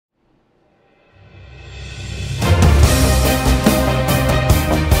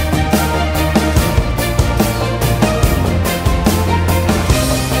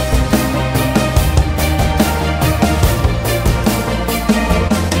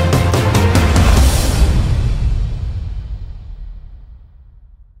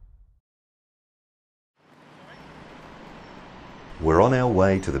we're on our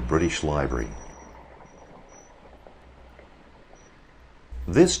way to the British Library.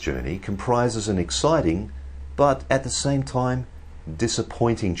 This journey comprises an exciting, but at the same time,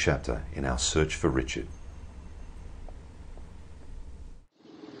 disappointing chapter in our search for Richard.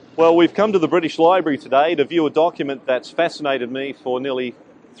 Well, we've come to the British Library today to view a document that's fascinated me for nearly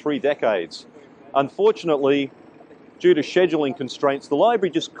 3 decades. Unfortunately, due to scheduling constraints, the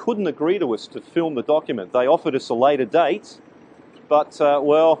library just couldn't agree to us to film the document. They offered us a later date, but,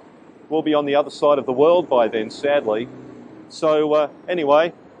 well, we'll be on the other side of the world by then, sadly. So,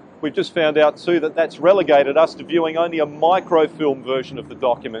 anyway, we've just found out too that that's relegated us to viewing only a microfilm version of the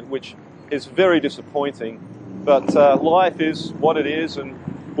document, which is very disappointing. But life is what it is, and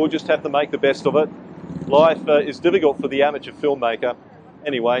we'll just have to make the best of it. Life is difficult for the amateur filmmaker.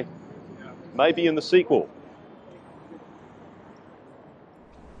 Anyway, maybe in the sequel.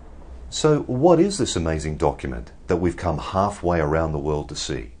 So what is this amazing document that we've come halfway around the world to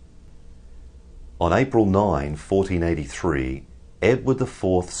see? On April 9, 1483, Edward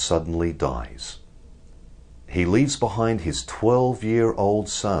IV suddenly dies. He leaves behind his 12-year-old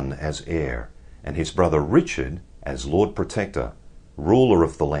son as heir, and his brother Richard as Lord Protector, ruler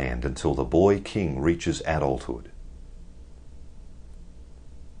of the land until the boy king reaches adulthood.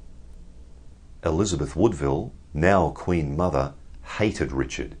 Elizabeth Woodville, now Queen Mother, hated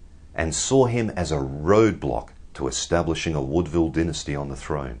Richard and saw him as a roadblock to establishing a Woodville dynasty on the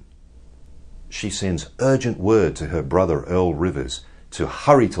throne. She sends urgent word to her brother Earl Rivers to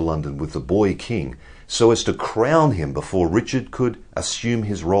hurry to London with the boy king so as to crown him before Richard could assume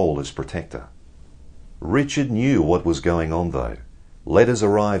his role as protector. Richard knew what was going on though. Letters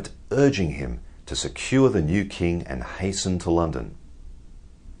arrived urging him to secure the new king and hasten to London.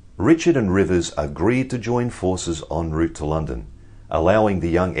 Richard and Rivers agreed to join forces en route to London, allowing the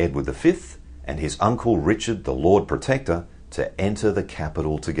young Edward V and his uncle Richard, the Lord Protector, to enter the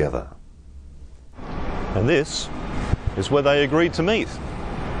capital together. And this is where they agreed to meet.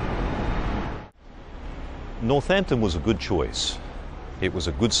 Northampton was a good choice. It was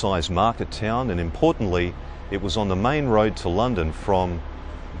a good-sized market town, and importantly, it was on the main road to London from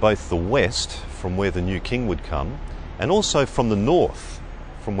both the west, from where the new king would come, and also from the north,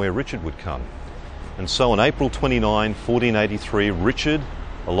 from where Richard would come. And so on April 29, 1483, Richard,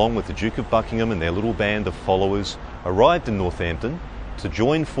 along with the Duke of Buckingham and their little band of followers, arrived in Northampton to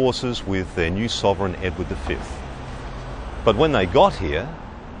join forces with their new sovereign Edward V. But when they got here,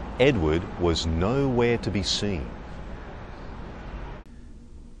 Edward was nowhere to be seen.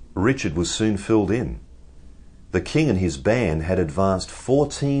 Richard was soon filled in. The king and his band had advanced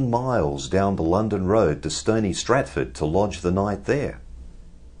 14 miles down the London road to Stony Stratford to lodge the night there.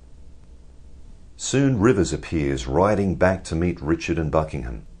 Soon Rivers appears riding back to meet Richard and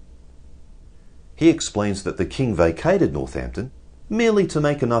Buckingham. He explains that the king vacated Northampton merely to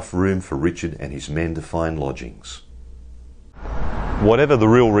make enough room for Richard and his men to find lodgings. Whatever the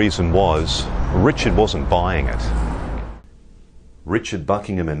real reason was, Richard wasn't buying it. Richard,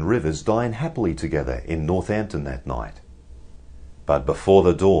 Buckingham and Rivers dine happily together in Northampton that night. But before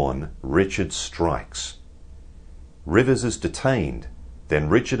the dawn, Richard strikes. Rivers is detained. Then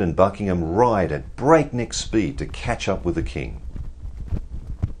Richard and Buckingham ride at breakneck speed to catch up with the king.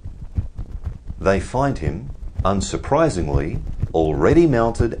 They find him, unsurprisingly, already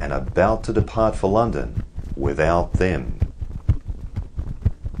mounted and about to depart for London without them.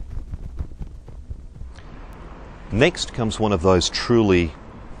 Next comes one of those truly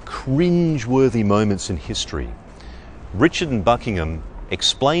cringe-worthy moments in history. Richard and Buckingham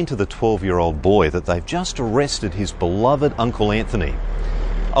explain to the 12-year-old boy that they've just arrested his beloved Uncle Anthony.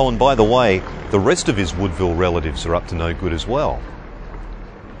 Oh, and by the way, the rest of his Woodville relatives are up to no good as well.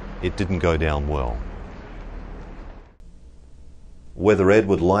 It didn't go down well. Whether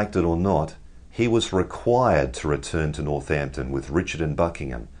Edward liked it or not, he was required to return to Northampton with Richard and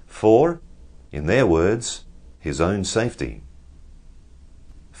Buckingham for, in their words, his own safety.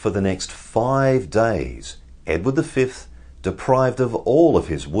 For the next 5 days, Edward V, deprived of all of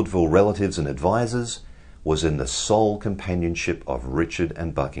his Woodville relatives and advisors, was in the sole companionship of Richard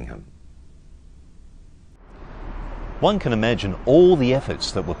and Buckingham. One can imagine all the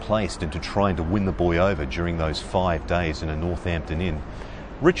efforts that were placed into trying to win the boy over during those 5 days in a Northampton inn.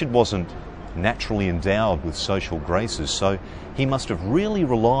 Richard wasn't naturally endowed with social graces, so he must have really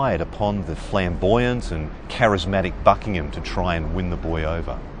relied upon the flamboyant and charismatic Buckingham to try and win the boy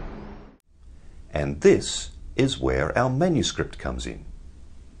over. And this is where our manuscript comes in.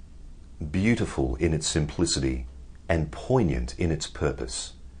 Beautiful in its simplicity and poignant in its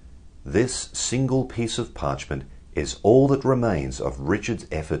purpose, this single piece of parchment is all that remains of Richard's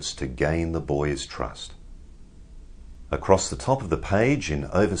efforts to gain the boy's trust. Across the top of the page, in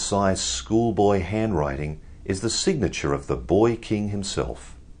oversized schoolboy handwriting, is the signature of the boy king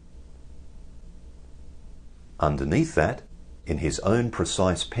himself. Underneath that, in his own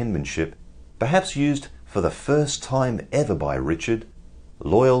precise penmanship, perhaps used for the first time ever by Richard,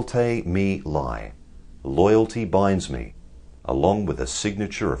 "Loyalty me lie," loyalty binds me, along with the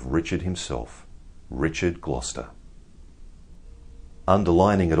signature of Richard himself, Richard Gloucester.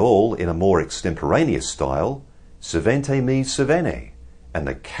 Underlining it all in a more extemporaneous style, "Servente me servene," and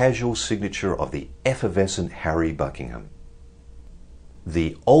the casual signature of the effervescent Harry Buckingham.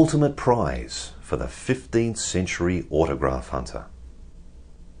 The ultimate prize for the 15th century autograph hunter.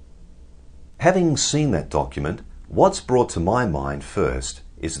 Having seen that document, what's brought to my mind first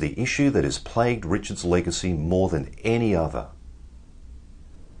is the issue that has plagued Richard's legacy more than any other.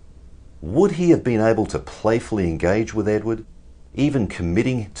 Would he have been able to playfully engage with Edward, even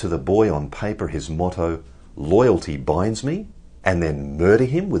committing to the boy on paper his motto, "Loyalty binds me," and then murder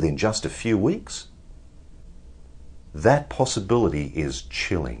him within just a few weeks? That possibility is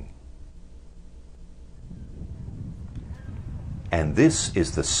chilling. And this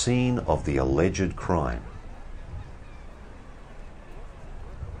is the scene of the alleged crime.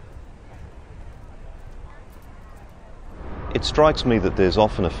 It strikes me that there's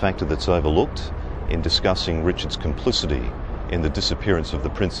often a factor that's overlooked in discussing Richard's complicity in the disappearance of the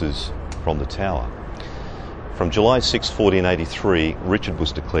princes from the Tower. From July 6, 1483, Richard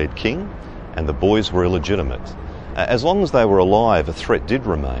was declared king and the boys were illegitimate. As long as they were alive, a threat did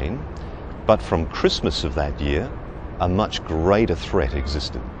remain, but from Christmas of that year, a much greater threat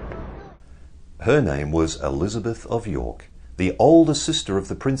existed. Her name was Elizabeth of York, the older sister of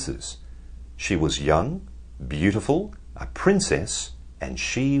the princes. She was young, beautiful, a princess, and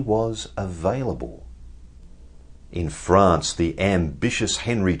she was available. In France, the ambitious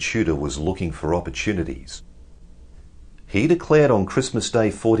Henry Tudor was looking for opportunities. He declared on Christmas Day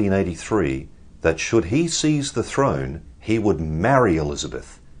 1483 that should he seize the throne, he would marry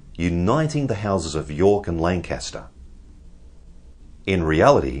Elizabeth, uniting the houses of York and Lancaster. In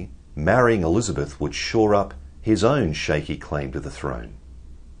reality, marrying Elizabeth would shore up his own shaky claim to the throne.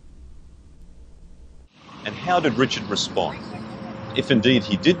 And how did Richard respond? If indeed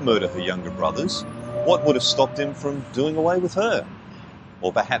he did murder her younger brothers, what would have stopped him from doing away with her?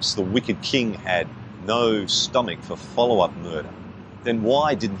 Or perhaps the wicked king had no stomach for follow-up murder. Then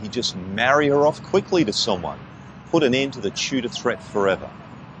why didn't he just marry her off quickly to someone, put an end to the Tudor threat forever?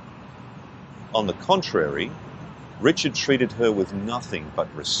 On the contrary, Richard treated her with nothing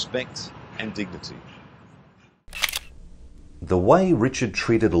but respect and dignity. The way Richard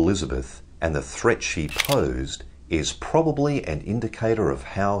treated Elizabeth and the threat she posed is probably an indicator of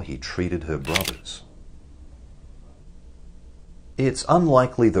how he treated her brothers. It's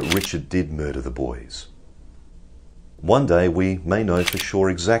unlikely that Richard did murder the boys. One day we may know for sure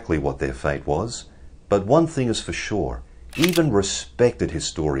exactly what their fate was, but one thing is for sure, even respected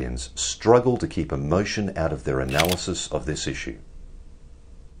historians struggle to keep emotion out of their analysis of this issue.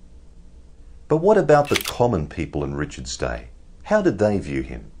 But what about the common people in Richard's day? How did they view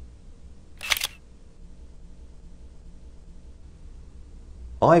him?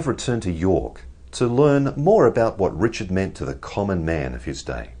 I've returned to York to learn more about what Richard meant to the common man of his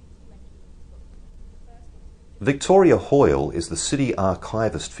day. Victoria Hoyle is the city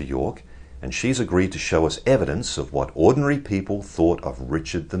archivist for York, and she's agreed to show us evidence of what ordinary people thought of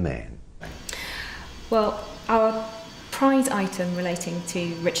Richard the man. Well, our prize item relating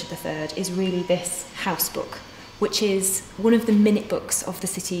to Richard III is really this house book, which is one of the minute books of the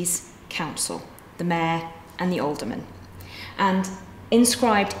city's council, the mayor and the aldermen. And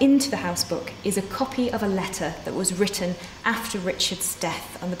inscribed into the house book is a copy of a letter that was written after Richard's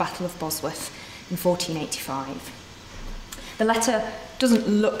death on the Battle of Bosworth in 1485. The letter doesn't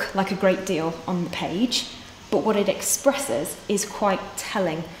look like a great deal on the page, but what it expresses is quite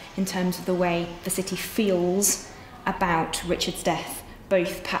telling in terms of the way the city feels about Richard's death,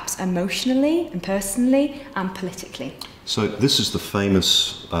 both perhaps emotionally and personally and politically. So this is the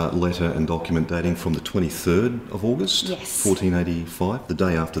famous letter and document dating from the 23rd of August, yes, 1485, the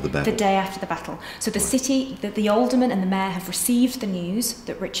day after the battle. The day after the battle. So the city, the aldermen and the mayor have received the news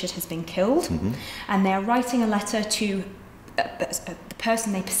that Richard has been killed, and they're writing a letter to the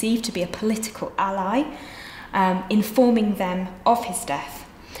person they perceive to be a political ally, informing them of his death.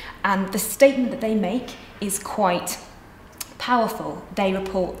 And the statement that they make is quite powerful. They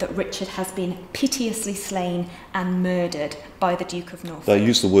report that Richard has been piteously slain and murdered by the Duke of Norfolk. They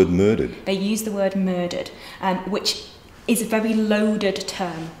use the word murdered. They use the word murdered, which is a very loaded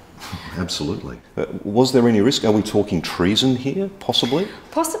term Absolutely. Was there any risk? Are we talking treason here, possibly?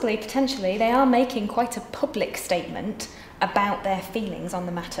 Possibly, potentially. They are making quite a public statement about their feelings on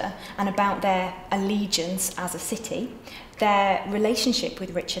the matter and about their allegiance as a city. Their relationship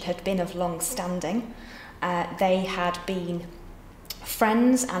with Richard had been of long standing. They had been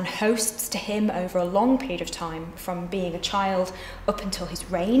friends and hosts to him over a long period of time, from being a child up until his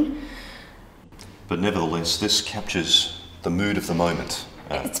reign. But nevertheless, this captures the mood of the moment.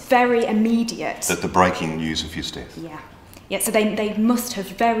 It's very immediate. The breaking news of his death. Yeah. Yeah, so they must have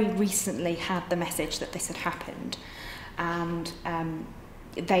very recently had the message that this had happened, and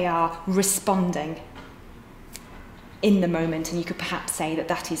they are responding in the moment, and you could perhaps say that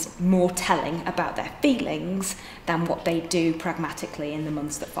that is more telling about their feelings than what they do pragmatically in the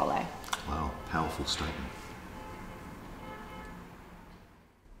months that follow. Wow, powerful statement.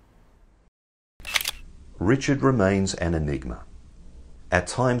 Richard remains an enigma. At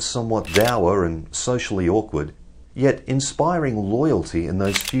times somewhat dour and socially awkward, yet inspiring loyalty in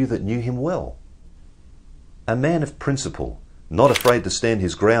those few that knew him well. A man of principle, not afraid to stand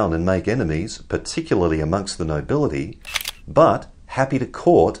his ground and make enemies, particularly amongst the nobility, but happy to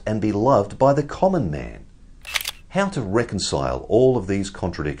court and be loved by the common man. How to reconcile all of these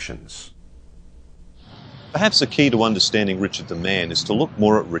contradictions? Perhaps the key to understanding Richard the man is to look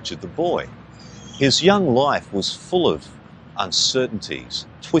more at Richard the boy. His young life was full of uncertainties,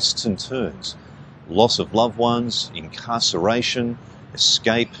 twists and turns, loss of loved ones, incarceration,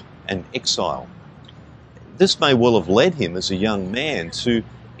 escape and exile. This may well have led him as a young man to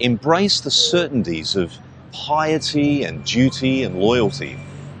embrace the certainties of piety and duty and loyalty.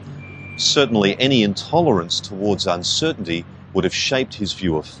 Certainly any intolerance towards uncertainty would have shaped his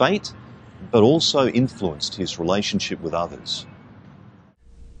view of fate, but also influenced his relationship with others.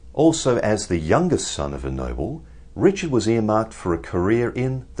 Also, as the youngest son of a noble, Richard was earmarked for a career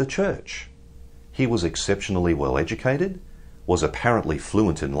in the church. He was exceptionally well educated, was apparently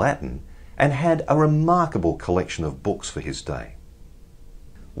fluent in Latin, and had a remarkable collection of books for his day.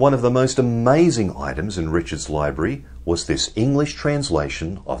 One of the most amazing items in Richard's library was this English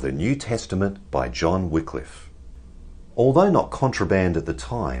translation of the New Testament by John Wycliffe. Although not contraband at the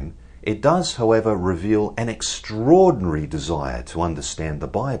time, it does, however, reveal an extraordinary desire to understand the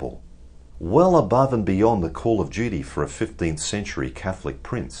Bible, well above and beyond the call of duty for a 15th century Catholic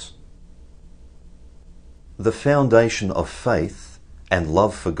prince. The foundation of faith and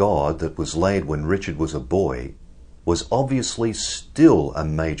love for God that was laid when Richard was a boy was obviously still a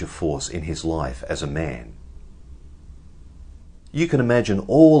major force in his life as a man. You can imagine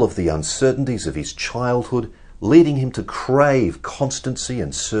all of the uncertainties of his childhood leading him to crave constancy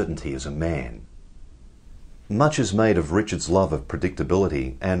and certainty as a man. Much is made of Richard's love of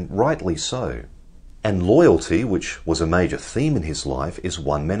predictability, and rightly so. And loyalty, which was a major theme in his life, is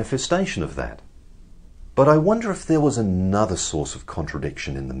one manifestation of that. But I wonder if there was another source of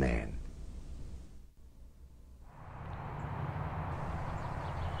contradiction in the man.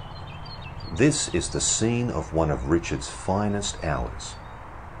 This is the scene of one of Richard's finest hours.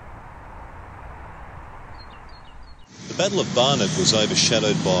 The Battle of Barnet was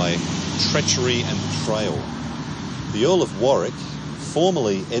overshadowed by treachery and betrayal. The Earl of Warwick,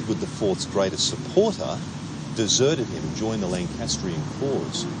 formerly Edward IV's greatest supporter, deserted him and joined the Lancastrian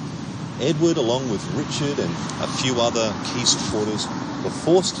cause. Edward, along with Richard and a few other key supporters, were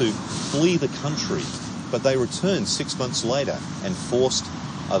forced to flee the country, but they returned 6 months later and forced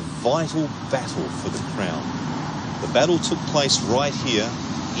a vital battle for the crown. The battle took place right here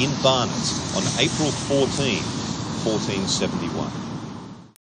in Barnet on April 14, 1471.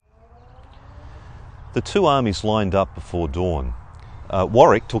 The two armies lined up before dawn.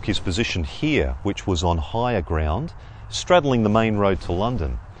 Warwick took his position here, which was on higher ground, straddling the main road to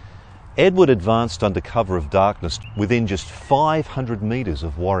London. Edward advanced under cover of darkness within just 500 metres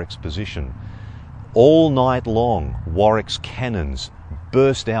of Warwick's position. All night long, Warwick's cannons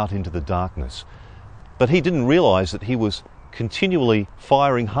burst out into the darkness, but he didn't realise that he was continually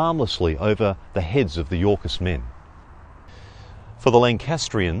firing harmlessly over the heads of the Yorkist men. For the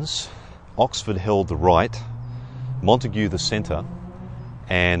Lancastrians, Oxford held the right, Montague the centre,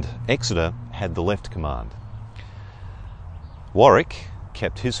 and Exeter had the left command. Warwick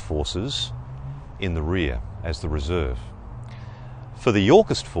kept his forces in the rear as the reserve. For the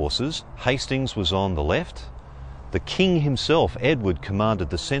Yorkist forces, Hastings was on the left, the king himself, Edward, commanded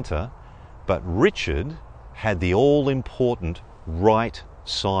the centre, but Richard had the all-important right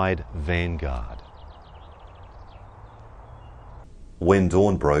side vanguard. When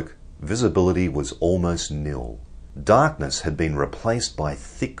dawn broke, visibility was almost nil. Darkness had been replaced by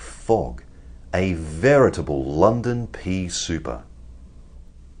thick fog, a veritable London pea souper.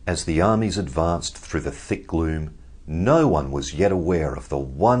 As the armies advanced through the thick gloom, no one was yet aware of the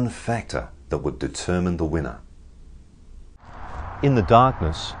one factor that would determine the winner. In the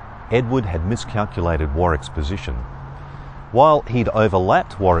darkness, Edward had miscalculated Warwick's position. While he'd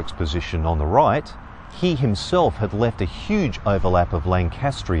overlapped Warwick's position on the right, he himself had left a huge overlap of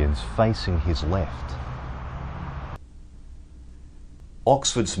Lancastrians facing his left.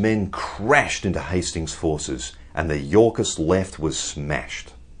 Oxford's men crashed into Hastings' forces, and the Yorkist left was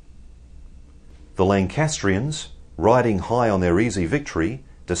smashed. The Lancastrians, riding high on their easy victory,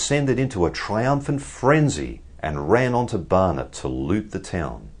 descended into a triumphant frenzy and ran onto Barnet to loot the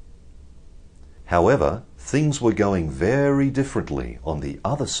town. However, things were going very differently on the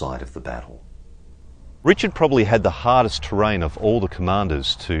other side of the battle. Richard probably had the hardest terrain of all the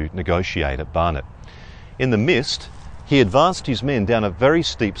commanders to negotiate at Barnet. In the mist, he advanced his men down a very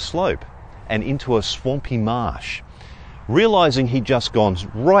steep slope and into a swampy marsh. Realising he'd just gone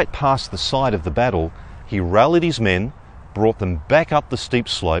right past the side of the battle, he rallied his men, brought them back up the steep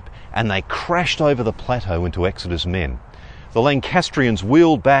slope, and they crashed over the plateau into Exeter's men. The Lancastrians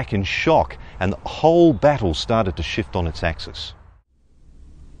wheeled back in shock, and the whole battle started to shift on its axis.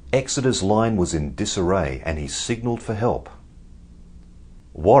 Exeter's line was in disarray, and he signalled for help.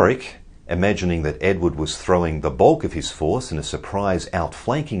 Warwick, imagining that Edward was throwing the bulk of his force in a surprise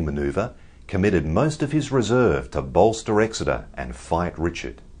outflanking manoeuvre, committed most of his reserve to bolster Exeter and fight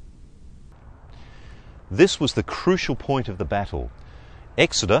Richard. This was the crucial point of the battle.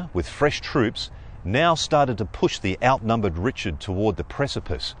 Exeter, with fresh troops, now started to push the outnumbered Richard toward the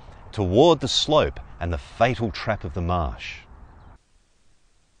precipice, toward the slope and the fatal trap of the marsh.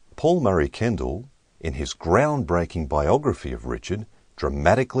 Paul Murray Kendall, in his groundbreaking biography of Richard,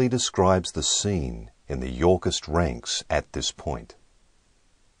 dramatically describes the scene in the Yorkist ranks at this point.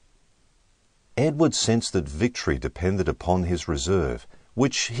 Edward sensed that victory depended upon his reserve,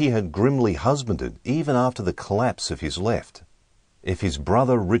 which he had grimly husbanded even after the collapse of his left. If his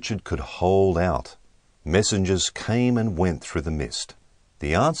brother Richard could hold out, messengers came and went through the mist.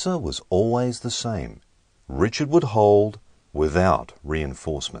 The answer was always the same. Richard would hold without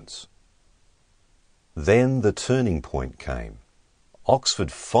reinforcements. Then the turning point came.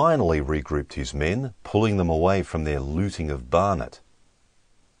 Oxford finally regrouped his men, pulling them away from their looting of Barnet.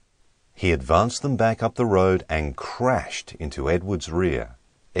 He advanced them back up the road and crashed into Edward's rear,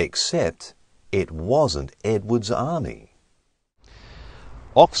 except it wasn't Edward's army.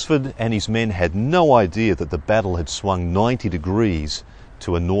 Oxford and his men had no idea that the battle had swung 90 degrees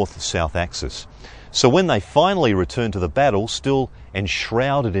to a north-south axis. So when they finally returned to the battle, still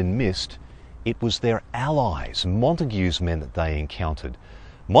enshrouded in mist, it was their allies, Montague's men, that they encountered.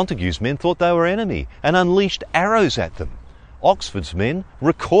 Montague's men thought they were enemy and unleashed arrows at them. Oxford's men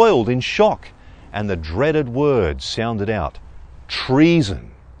recoiled in shock, and the dreaded word sounded out: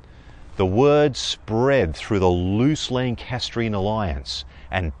 treason. The word spread through the loose Lancastrian alliance,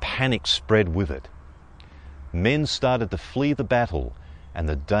 and panic spread with it. Men started to flee the battle, and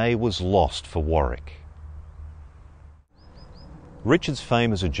the day was lost for Warwick. Richard's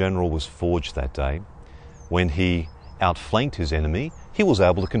fame as a general was forged that day. When he outflanked his enemy, he was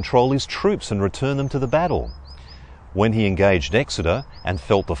able to control his troops and return them to the battle. When he engaged Exeter and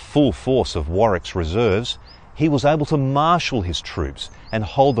felt the full force of Warwick's reserves, he was able to marshal his troops and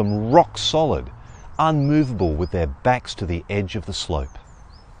hold them rock solid, unmovable with their backs to the edge of the slope.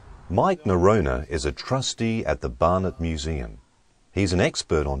 Mike Nerona is a trustee at the Barnet Museum. He's an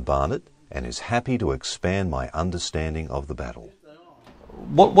expert on Barnet and is happy to expand my understanding of the battle.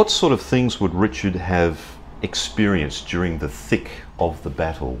 What sort of things would Richard have experienced during the thick of the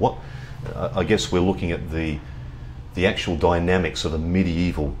battle? I guess we're looking at the actual dynamics of a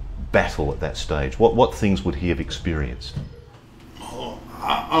medieval battle at that stage. What things would he have experienced?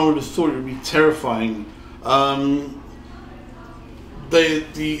 I would have thought it would be terrifying. The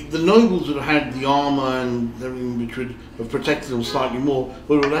nobles would have had the armour and everything which would have protected them slightly more,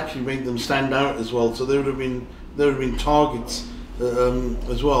 but it would actually make them stand out as well. So they would have been targets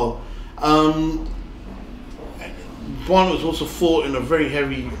as well. Barnet was also fought in a very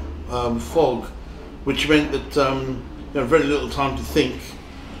heavy fog, which meant that you had very little time to think.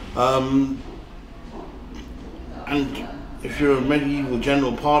 And if you're a medieval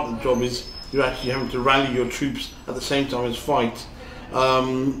general, part of the job is you're actually having to rally your troops at the same time as fight.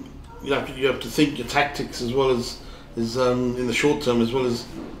 You have to think your tactics as well as in the short term, as well as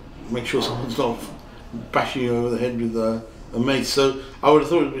make sure someone's not bashing you over the head with a mace. So I would have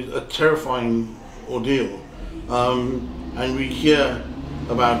thought it was a terrifying ordeal. And we hear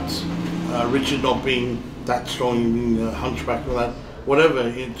about Richard not being that strong, being a hunchback or that, whatever.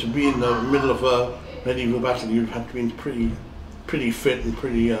 To be in the middle of a medieval battle, you'd have to be in pretty pretty fit and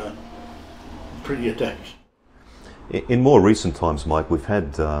pretty adept. In more recent times, Mike, we've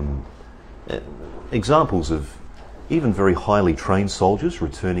had examples of even very highly trained soldiers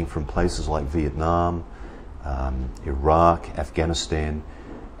returning from places like Vietnam, Iraq, Afghanistan,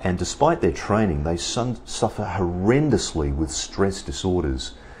 and despite their training, they suffer horrendously with stress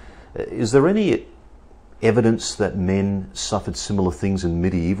disorders. Is there any evidence that men suffered similar things in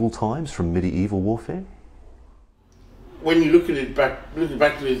medieval times from medieval warfare? When you look at it looking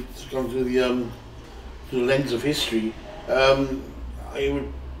back to it, to the lens of history, it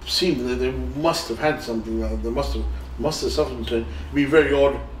would seem that they must have had something. They must have suffered. It'd be very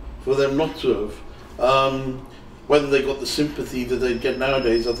odd for them not to have. Whether they got the sympathy that they get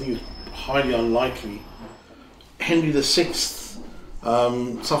nowadays, I think is highly unlikely. Henry VI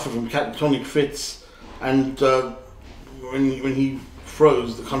suffered from catatonic fits, and when he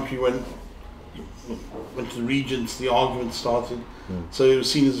froze, the country went to the regents. The argument started, so it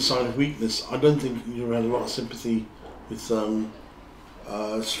was seen as a sign of weakness. I don't think you had a lot of sympathy with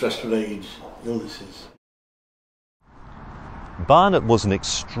stress-related illnesses. Barnet was an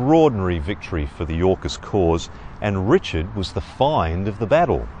extraordinary victory for the Yorkist cause, and Richard was the find of the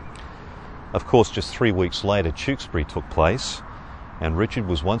battle. Of course, just 3 weeks later, Tewkesbury took place, and Richard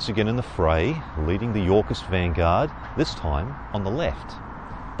was once again in the fray, leading the Yorkist vanguard, this time on the left.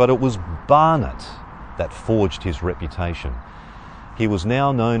 But it was Barnet that forged his reputation. He was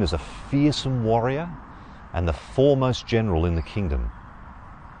now known as a fearsome warrior and the foremost general in the kingdom.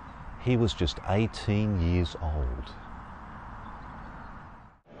 He was just 18 years old.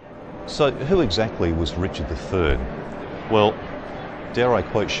 So who exactly was Richard III? Well, dare I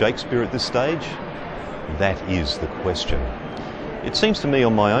quote Shakespeare at this stage? That is the question. It seems to me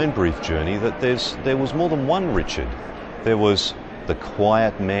on my own brief journey that there was more than one Richard. There was the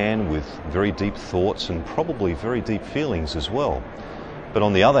quiet man with very deep thoughts and probably very deep feelings as well. But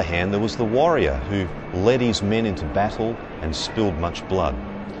on the other hand, there was the warrior who led his men into battle and spilled much blood.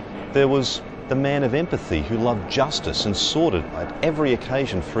 There was the man of empathy who loved justice and sought it at every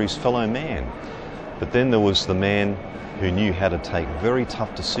occasion for his fellow man. But then there was the man who knew how to take very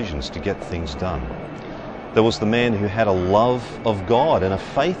tough decisions to get things done. There was the man who had a love of God and a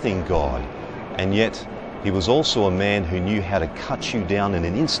faith in God, and yet he was also a man who knew how to cut you down in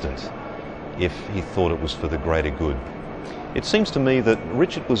an instant if he thought it was for the greater good. It seems to me that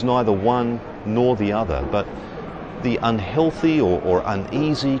Richard was neither one nor the other, but the unhealthy or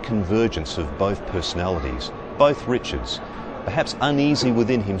uneasy convergence of both personalities, both Richards, perhaps uneasy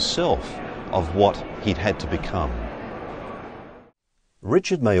within himself of what he'd had to become.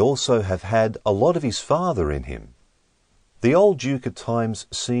 Richard may also have had a lot of his father in him. The old Duke at times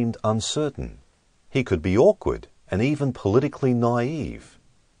seemed uncertain. He could be awkward and even politically naive.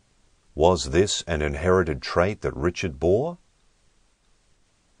 Was this an inherited trait that Richard bore?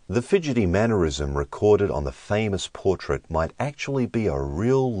 The fidgety mannerism recorded on the famous portrait might actually be a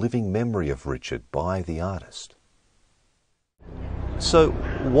real living memory of Richard by the artist. So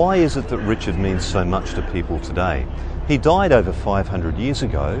why is it that Richard means so much to people today? He died over 500 years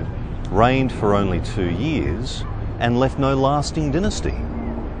ago, reigned for only 2 years, and left no lasting dynasty.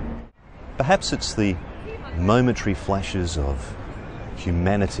 Perhaps it's the momentary flashes of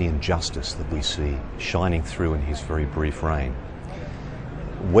humanity and justice that we see shining through in his very brief reign.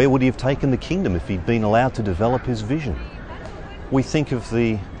 Where would he have taken the kingdom if he'd been allowed to develop his vision? We think of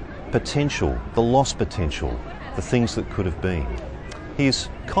the potential, the lost potential, the things that could have been. He's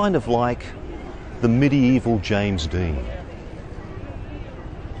kind of like the medieval James Dean.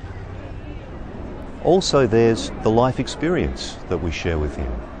 Also, there's the life experience that we share with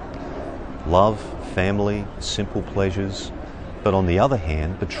him. Love, family, simple pleasures, but on the other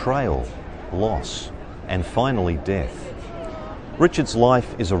hand, betrayal, loss, and finally death. Richard's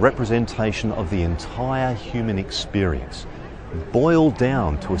life is a representation of the entire human experience, boiled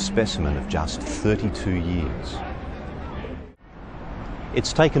down to a specimen of just 32 years.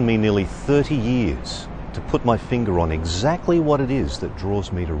 It's taken me nearly 30 years to put my finger on exactly what it is that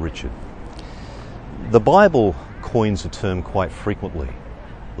draws me to Richard. The Bible coins a term quite frequently,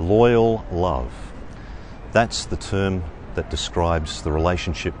 loyal love. That's the term that describes the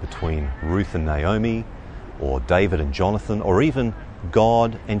relationship between Ruth and Naomi, or David and Jonathan, or even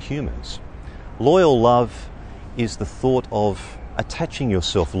God and humans. Loyal love is the thought of attaching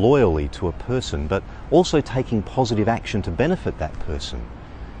yourself loyally to a person, but also taking positive action to benefit that person.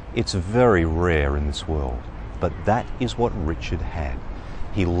 It's very rare in this world, but that is what Richard had.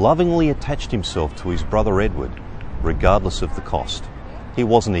 He lovingly attached himself to his brother Edward, regardless of the cost. He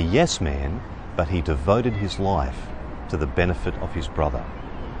wasn't a yes man, but he devoted his life to the benefit of his brother.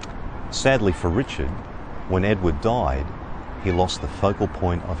 Sadly for Richard, when Edward died, he lost the focal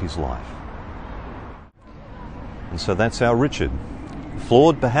point of his life. And so that's our Richard.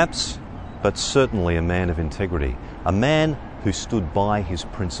 Flawed perhaps, but certainly a man of integrity, a man who stood by his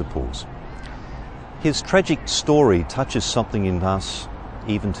principles. His tragic story touches something in us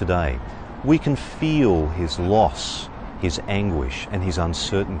even today. We can feel his loss, his anguish, and his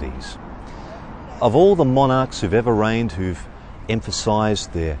uncertainties. Of all the monarchs who've ever reigned, who've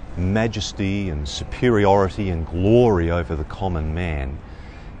emphasised their majesty and superiority and glory over the common man,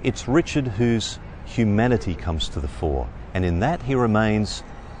 it's Richard whose humanity comes to the fore, and in that he remains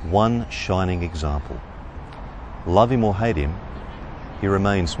one shining example. Love him or hate him, he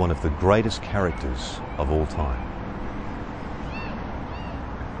remains one of the greatest characters of all time.